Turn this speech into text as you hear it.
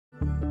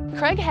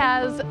Craig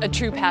has a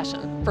true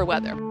passion for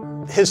weather.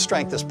 His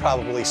strength is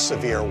probably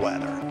severe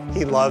weather.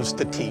 He loves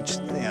to teach,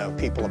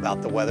 people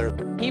about the weather.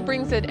 He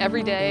brings it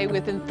every day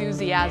with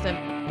enthusiasm.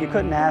 You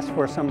couldn't ask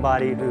for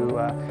somebody who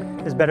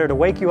is better to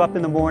wake you up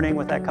in the morning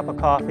with that cup of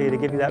coffee, to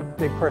give you that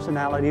big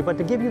personality, but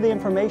to give you the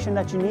information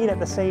that you need at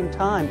the same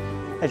time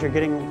as you're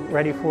getting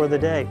ready for the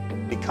day.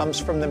 He comes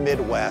from the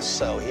Midwest,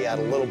 so he had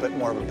a little bit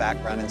more of a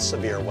background in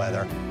severe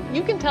weather.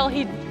 You can tell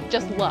he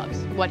just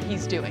loves what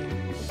he's doing.